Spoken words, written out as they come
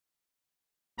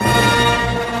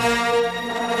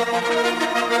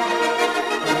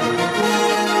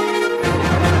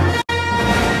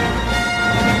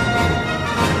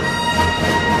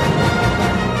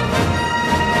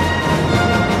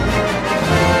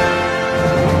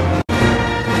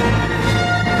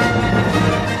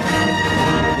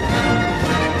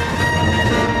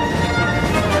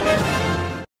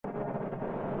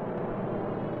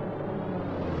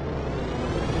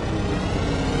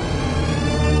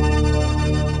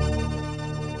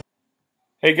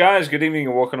Hey guys, good evening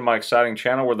and welcome to my exciting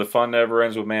channel where the fun never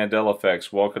ends with Mandela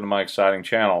Effects. Welcome to my exciting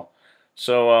channel.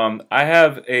 So I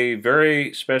have a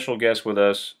very special guest with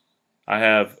us. I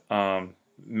have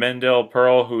Mendel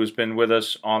Pearl, who has been with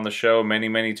us on the show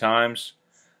many times.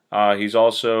 He's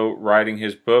also writing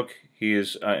his book. He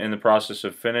is in the process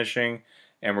of finishing,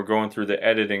 and we're going through the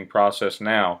editing process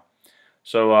now.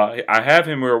 So I have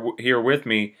him here with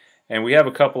me, and we have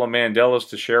a couple of Mandelas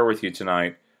to share with you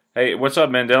tonight. Hey, what's up,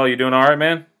 Mandela? You doing all right,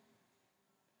 man?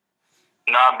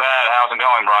 Not bad. How's it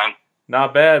going, Brian?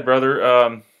 Not bad,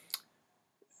 brother.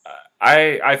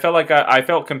 I felt like I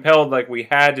felt compelled, like we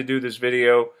had to do this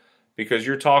video because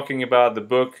you're talking about the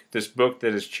book, this book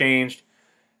that has changed.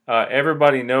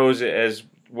 Everybody knows it as,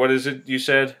 what is it you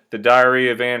said? The Diary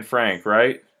of Anne Frank,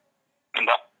 right? The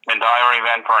Diary of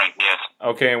Anne Frank, yes.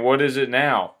 Okay, and what is it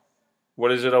now?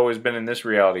 What has it always been in this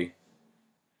reality?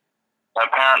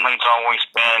 Apparently, it's always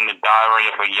been the Diary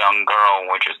of a Young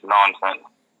Girl, which is nonsense.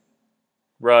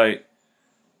 Right.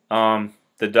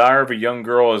 The Diary of a Young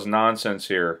Girl is nonsense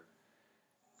here.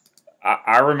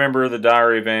 I remember the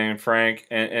Diary of Anne Frank,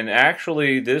 and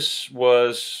actually this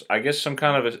was, I guess, some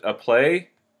kind of a play.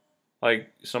 Like,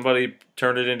 somebody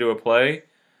turned it into a play.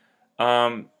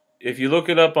 If you look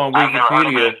it up on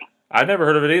Wikipedia, I've never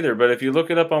heard of it either, but if you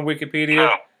look it up on Wikipedia,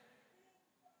 No.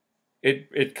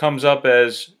 it comes up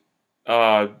as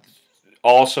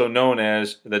also known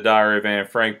as the Diary of Anne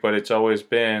Frank, but it's always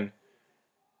been,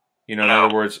 in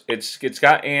other words, it's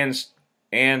got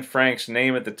Anne Frank's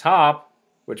name at the top,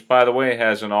 which, by the way,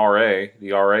 has an R.A.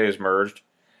 The R.A. is merged.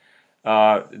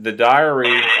 The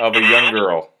Diary of a Young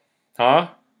Girl. Huh?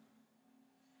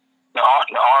 The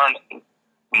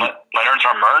letters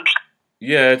are merged?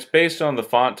 Yeah, it's based on the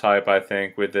font type, I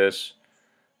think, with this.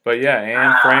 But yeah,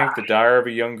 Anne Frank, The Diary of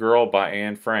a Young Girl by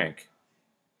Anne Frank.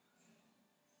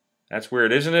 That's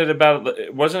weird. Isn't it about,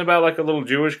 it wasn't about like a little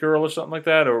Jewish girl or something like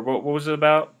that? Or what was it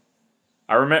about?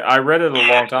 I read it a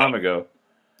long time ago.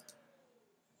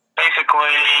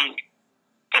 Basically,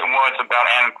 it was about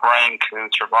Anne Frank, who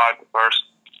survived the first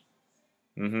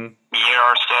year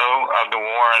or so of the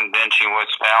war, and then she was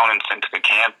found and sent to the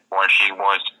camp where she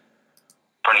was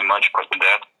pretty much put to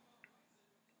death.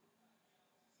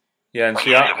 Yeah, and but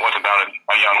see, yes, it was about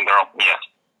a young girl, yes.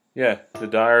 Yeah, The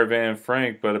Diary of Anne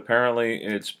Frank, but apparently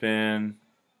it's been,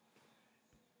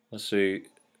 let's see,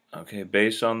 okay,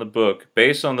 based on the book.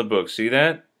 Based on the book, see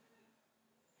that?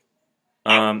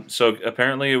 So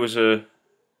apparently it was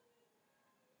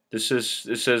this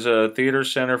says a theater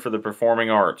center for the performing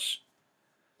arts.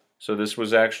 So this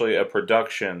was actually a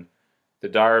production. The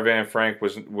Diary of Anne Frank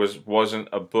wasn't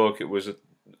a book, it was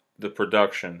the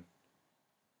production.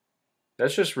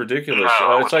 That's just ridiculous.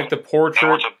 No, it's like the portrait.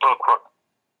 It was a book.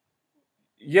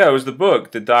 Yeah, it was the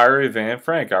book, The Diary of Anne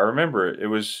Frank. I remember it. It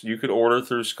was, you could order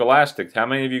through Scholastic. How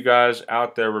many of you guys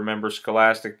out there remember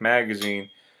Scholastic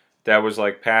magazine that was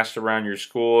like passed around your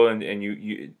school, and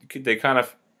they kind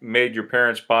of made your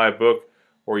parents buy a book,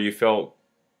 or you felt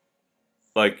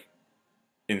like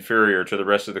inferior to the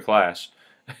rest of the class?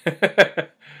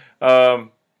 Exactly.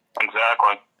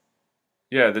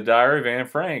 Yeah, The Diary of Anne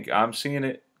Frank. I'm seeing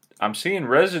it. I'm seeing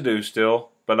residue still,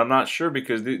 but I'm not sure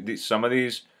because some of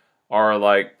these are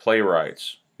like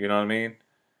playwrights. You know what I mean?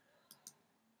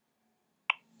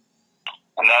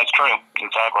 And that's true.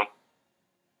 Exactly.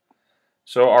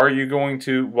 So are you going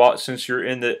to, since you're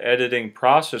in the editing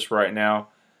process right now,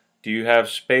 do you have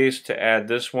space to add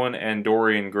this one and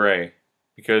Dorian Gray?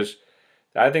 Because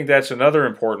I think that's another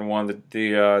important one.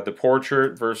 The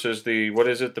portrait versus what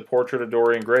is it? The portrait of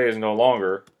Dorian Gray is no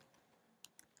longer.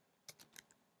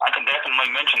 I can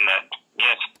definitely mention that,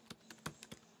 yes.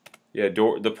 Yeah,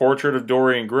 the portrait of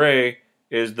Dorian Gray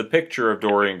is the picture of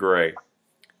Dorian Gray.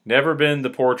 Never been the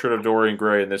portrait of Dorian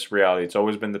Gray in this reality. It's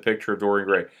always been the picture of Dorian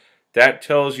Gray. That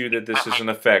tells you that this is an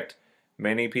effect.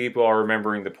 Many people are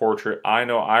remembering the portrait. I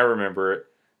know I remember it.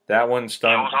 That one's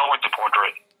done. It was always the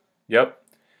portrait. Yep.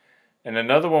 And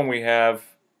another one we have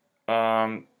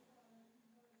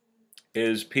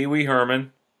is Pee Wee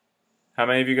Herman. How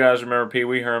many of you guys remember Pee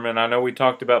Wee Herman? I know we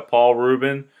talked about Paul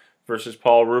Rubin versus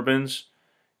Paul Rubens.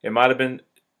 It might have been,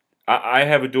 I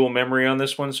have a dual memory on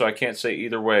this one, so I can't say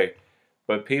either way.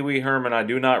 But Pee Wee Herman, I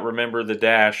do not remember the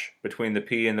dash between the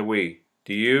P and the Wee.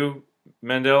 Do you,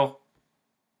 Mendel?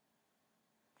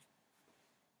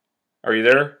 Are you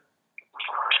there?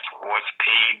 Was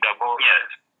P-double,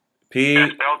 yes. P. I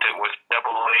spelled it was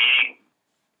double E.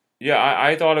 Yeah,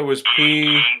 I thought it was P.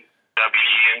 W-E.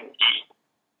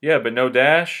 Yeah, but no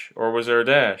dash? Or was there a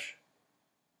dash?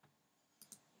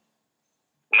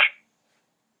 No.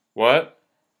 What?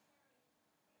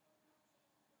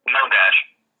 No dash.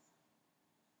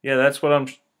 Yeah, that's what I'm...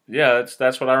 yeah,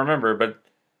 that's what I remember. But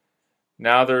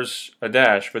now there's a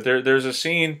dash. But there's a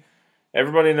scene.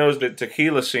 Everybody knows the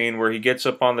tequila scene where he gets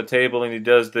up on the table and he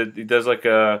does like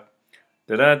a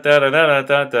da da da da da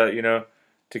da da, you know,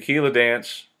 tequila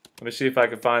dance. Let me see if I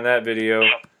can find that video.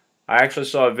 I actually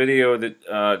saw a video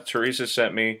that Teresa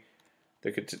sent me.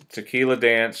 The tequila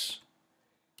dance.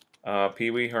 Pee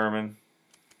Wee Herman.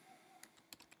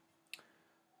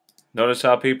 Notice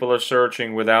how people are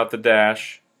searching without the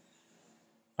dash.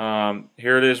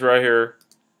 Here it is right here.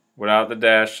 Without the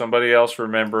dash. Somebody else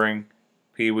remembering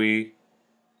Pee Wee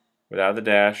without the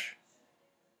dash.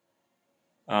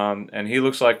 And he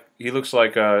looks like a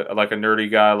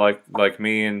nerdy guy like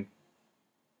me, and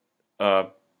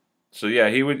so yeah,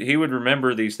 he would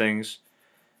remember these things.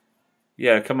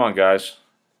 Yeah, come on, guys.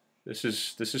 This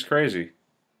is crazy.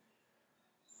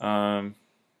 Gosh,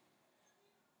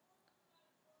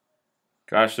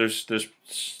 there's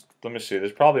let me see.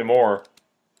 There's probably more.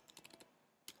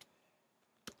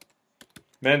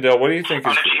 Mandel, what do you think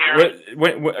is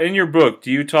in your book? Do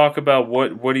you talk about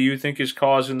what do you think is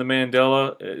causing the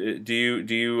Mandela? Do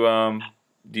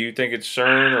you think it's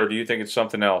CERN, or do you think it's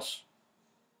something else?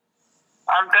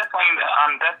 I'm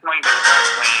definitely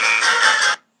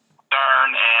discussing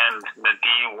CERN and the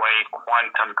D-Wave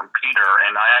quantum computer,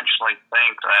 and I actually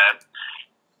think that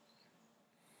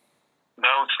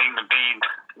those seem to be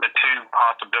the two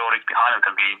possibilities behind it. It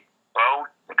could be both.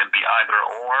 It could be either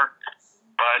or,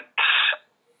 but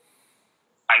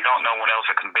I don't know what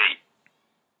else it can be.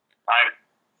 I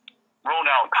ruled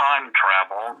out time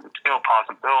travel. It's still a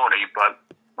possibility, but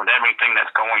with everything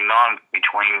that's going on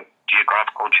between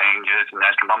geographical changes and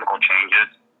astronomical changes,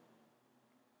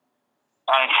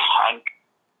 I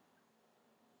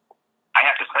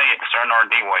have to say it's CERN or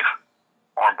D-Wave,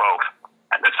 or both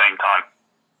at the same time.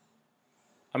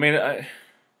 I mean,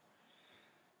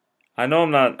 I know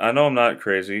I'm not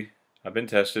crazy. I've been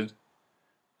tested.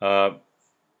 Paul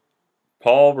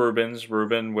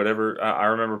Rubin, whatever. I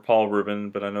remember Paul Rubin,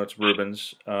 but I know it's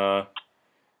Rubens.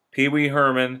 Pee Wee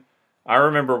Herman. I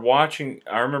remember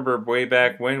way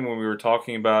back when we were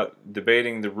talking about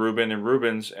debating the Rubin and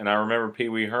Rubens, and I remember Pee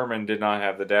Wee Herman did not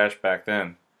have the dash back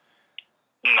then.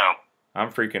 No.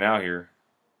 I'm freaking out here.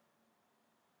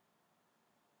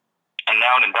 And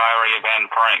now the Diary of Anne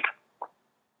Frank.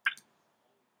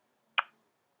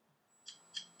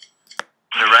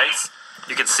 The race,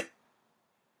 you can see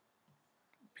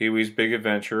Pee Wee's Big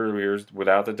Adventure. Here's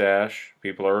without the dash.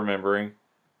 People are remembering.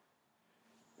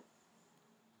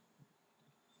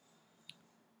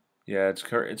 Yeah, it's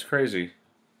crazy.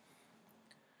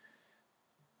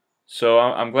 So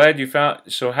I'm glad you found.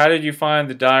 So how did you find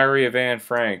the Diary of Anne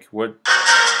Frank? What?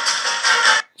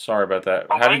 Sorry about that.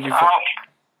 How did you? Actually,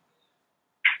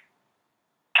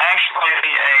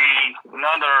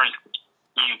 another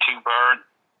YouTuber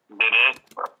did it.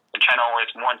 The channel is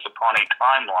Once Upon a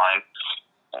Timeline,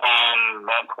 and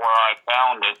that's where I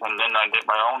found it. And then I did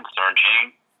my own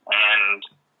searching, and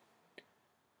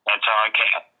that's how I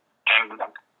came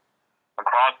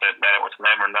across it. That it was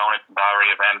never known as the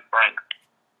Diary of Anne Frank.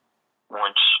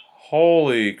 Which?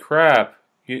 Holy crap!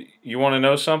 You want to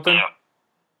know something? Yeah.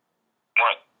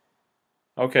 What?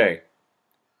 Okay.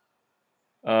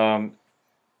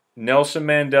 Nelson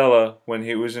Mandela, when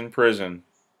he was in prison,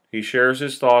 he shares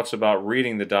his thoughts about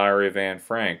reading the Diary of Anne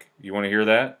Frank. You want to hear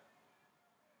that?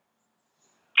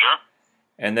 Sure.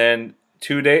 And then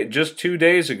just 2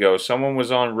 days ago, someone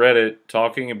was on Reddit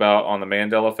talking about, on the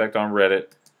Mandela Effect on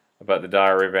Reddit, about the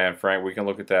Diary of Anne Frank. We can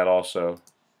look at that also.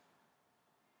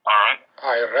 All right.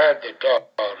 I read the diary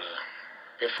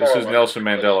before. This is Nelson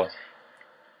Mandela.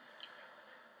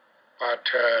 But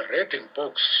reading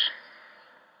books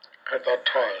at that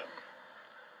time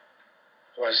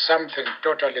was something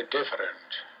totally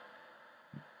different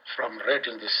from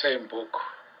reading the same book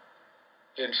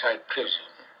inside prison,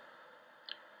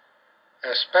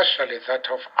 especially that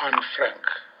of Anne Frank,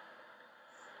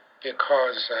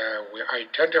 because we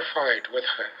identified with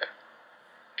her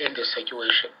in the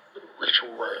situation which we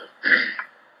were.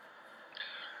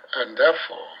 And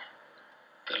therefore,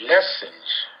 the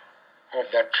lessons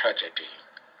of that tragedy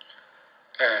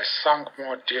sunk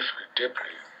more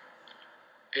deeply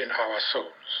in our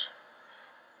souls,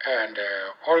 and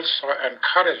also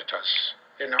encouraged us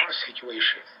in our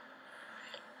situation.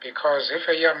 Because if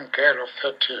a young girl of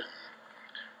 13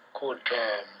 could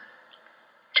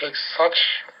take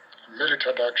such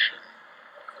militant action,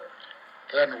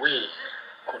 then we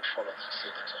could follow the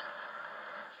same.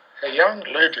 A young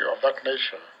lady of that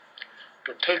nature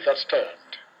to take that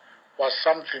stand was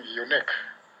something unique.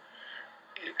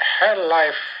 Her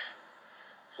life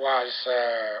was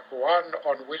one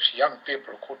on which young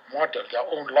people could model their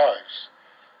own lives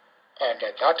And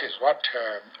that is what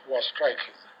was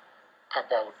striking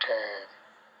about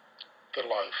the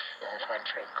life of Anne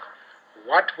Frank.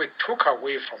 What we took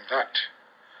away from that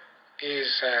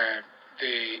is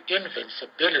the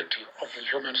invincibility of the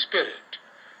human spirit,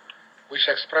 which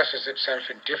expresses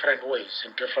itself in different ways,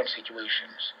 in different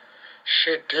situations.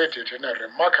 She did it in a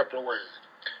remarkable way,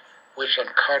 which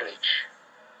encouraged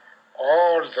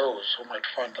all those who might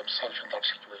find themselves in that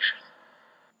situation.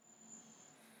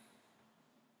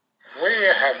 We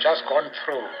have just gone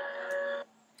through.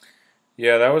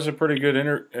 Yeah, that was a pretty good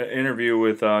interview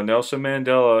with Nelson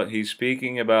Mandela. He's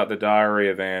speaking about the diary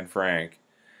of Anne Frank.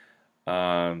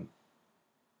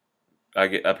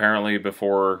 Apparently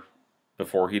before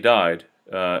he died.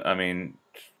 I mean,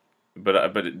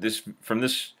 but this from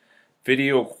this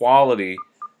video quality,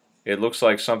 it looks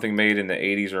like something made in the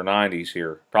 80s or 90s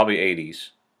here, probably 80s.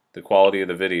 The quality of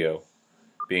the video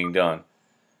being done.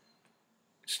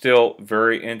 Still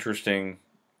very interesting,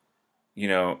 you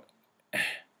know.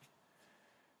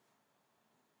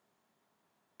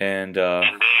 And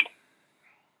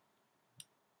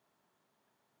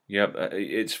yep,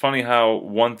 it's funny how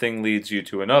one thing leads you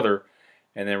to another.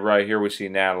 And then right here we see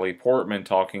Natalie Portman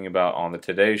talking about on the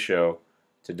Today Show,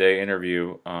 Today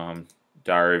interview,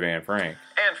 Diary of Anne Frank.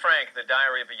 Anne Frank, the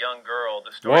Diary of a Young Girl.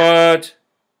 The story. What?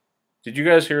 Did you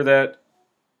guys hear that?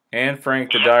 Anne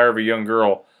Frank, the Diary of a Young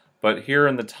Girl. But here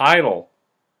in the title,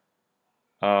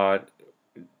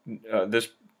 this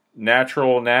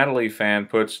natural Natalie fan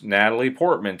puts Natalie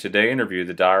Portman, Today interview,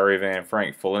 the Diary of Anne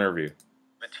Frank, full interview.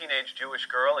 A teenage Jewish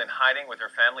girl in hiding with her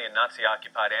family in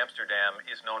Nazi-occupied Amsterdam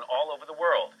is known all over the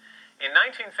world. In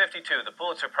 1952, the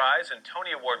Pulitzer Prize and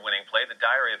Tony Award-winning play The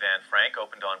Diary of Anne Frank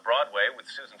opened on Broadway with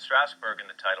Susan Strasberg in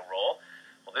the title role.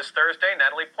 Well, this Thursday,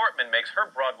 Natalie Portman makes her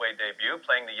Broadway debut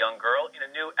playing the young girl in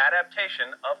a new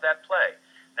adaptation of that play.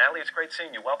 Natalie, it's great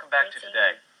seeing you. Welcome back to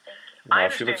Today. I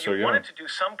understand you wanted to do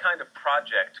some kind of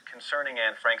project concerning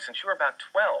Anne Frank since you were about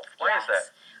 12. Why is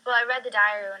that? Well, I read the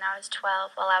diary when I was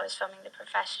 12 while I was filming The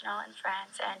Professional in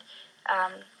France, and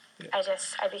I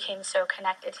became so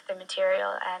connected to the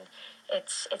material, and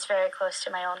it's very close to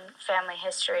my own family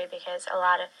history because a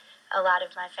lot of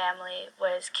my family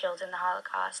was killed in the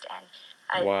Holocaust, and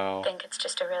I think it's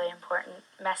just a really important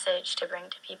message to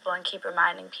bring to people and keep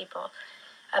reminding people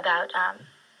about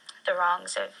the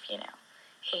wrongs of,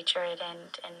 hatred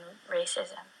and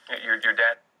racism. Your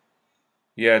dad?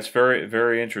 Yeah, it's very,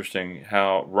 very interesting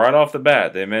how right off the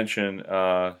bat they mention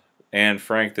Anne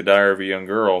Frank, the Diary of a Young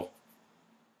Girl.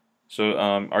 So,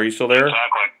 are you still there?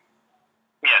 Exactly.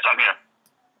 Yes, I'm here.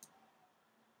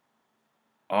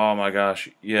 Oh my gosh,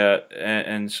 yeah,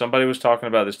 and somebody was talking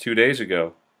about this 2 days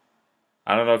ago.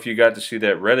 I don't know if you got to see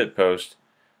that Reddit post.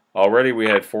 Already we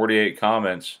had 48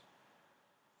 comments.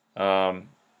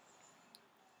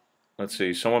 Let's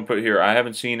see, someone put here, I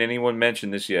haven't seen anyone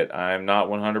mention this yet. I am not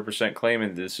 100%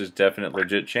 claiming this is definite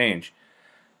legit change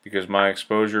because my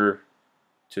exposure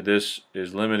to this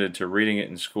is limited to reading it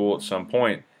in school at some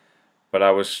point. But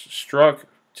I was struck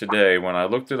today when I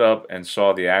looked it up and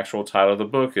saw the actual title of the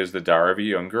book is The Diary of a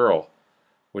Young Girl,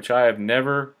 which I have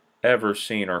never ever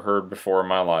seen or heard before in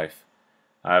my life.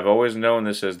 I have always known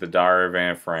this as The Diary of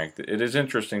Anne Frank. It is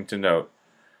interesting to note,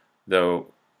 though,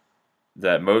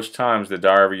 that most times the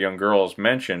Diary of a Young Girl is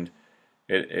mentioned,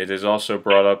 it is also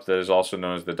brought up that is also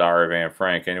known as the Diary of Anne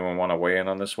Frank. Anyone want to weigh in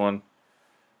on this one?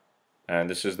 And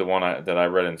this is the one that I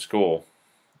read in school.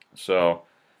 So,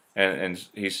 and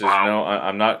he says, no,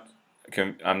 I'm not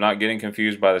getting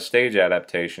confused by the stage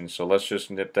adaptation. So let's just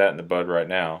nip that in the bud right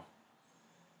now.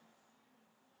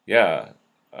 Yeah,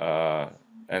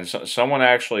 and someone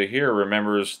actually here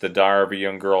remembers the Diary of a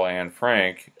Young Girl, Anne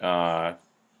Frank.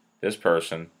 This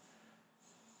person.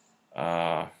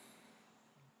 Oh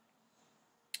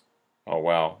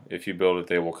wow, if you build it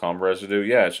they will come residue.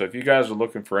 Yeah, so if you guys are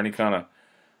looking for any kind of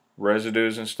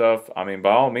residues and stuff, I mean,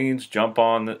 by all means jump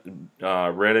on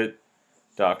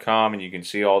reddit.com and you can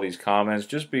see all these comments.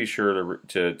 Just be sure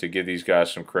to give these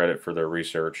guys some credit for their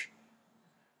research.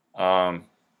 Yeah,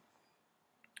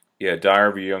 Diary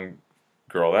of a Young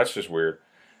Girl, that's just weird.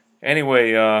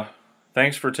 Anyway,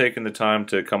 thanks for taking the time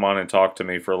to come on and talk to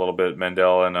me for a little bit,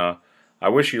 Mandela, and I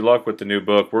wish you luck with the new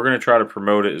book. We're going to try to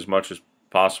promote it as much as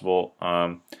possible.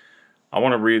 I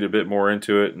want to read a bit more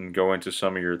into it and go into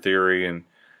some of your theory and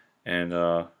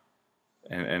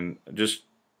just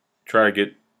try to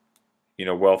get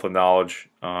wealth of knowledge.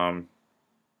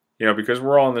 Because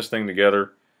we're all in this thing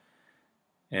together,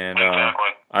 and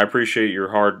I appreciate your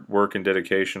hard work and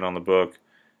dedication on the book.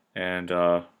 And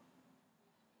I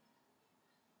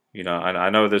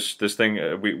know this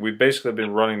thing. We've basically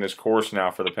been running this course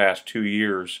now for the past 2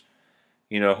 years.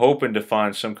 hoping to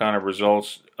find some kind of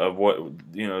results of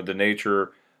what, the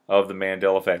nature of the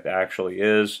Mandela Effect actually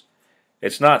is.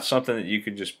 It's not something that you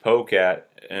can just poke at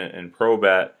and probe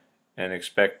at and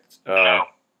expect.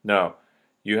 No.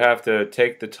 You have to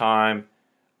take the time.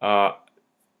 I've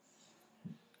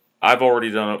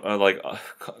already done like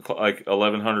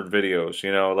 1,100 videos,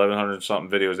 1,100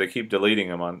 something videos. They keep deleting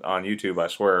them on YouTube, I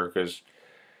swear, because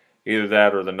either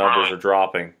that or the numbers are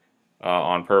dropping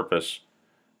on purpose.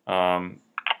 Yeah,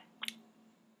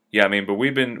 I mean, but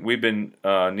we've been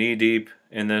knee deep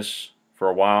in this for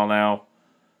a while now.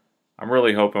 I'm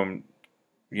really hoping,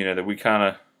 that we kind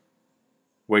of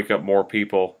wake up more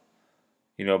people,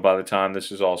 by the time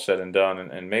this is all said and done,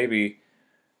 and maybe,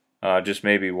 just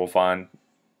maybe, we'll find,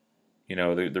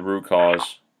 the root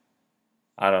cause.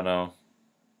 I don't know,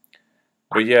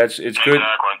 but yeah, it's good.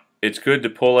 It's good to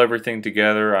pull everything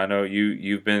together. I know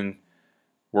you've been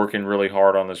working really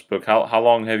hard on this book. How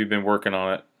long have you been working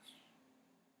on it?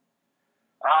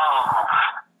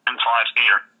 Since last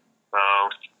year. So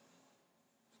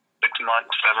 6 months,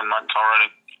 7 months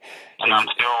already, and I'm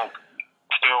still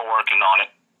working on it.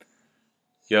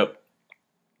 Yep.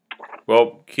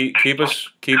 Well, keep us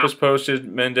posted,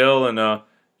 Mendel, and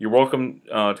you're welcome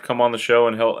to come on the show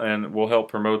and help, and we'll help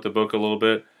promote the book a little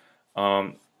bit.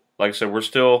 Like I said, we're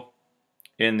still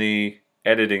in the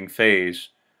editing phase,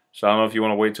 so I don't know if you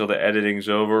want to wait till the editing's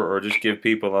over or just give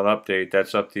people an update.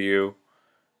 That's up to you.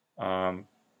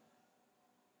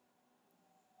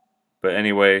 But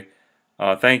anyway,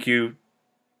 thank you,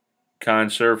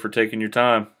 kind sir, for taking your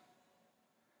time,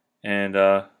 and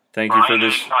thank you for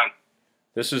this.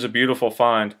 This is a beautiful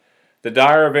find. The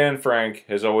Diary of Anne Frank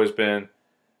has always been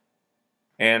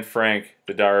Anne Frank,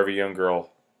 the Diary of a Young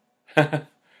Girl.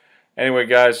 Anyway,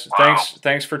 guys,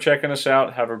 thanks for checking us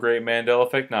out. Have a great Mandela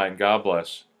Effect night, and God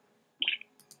bless.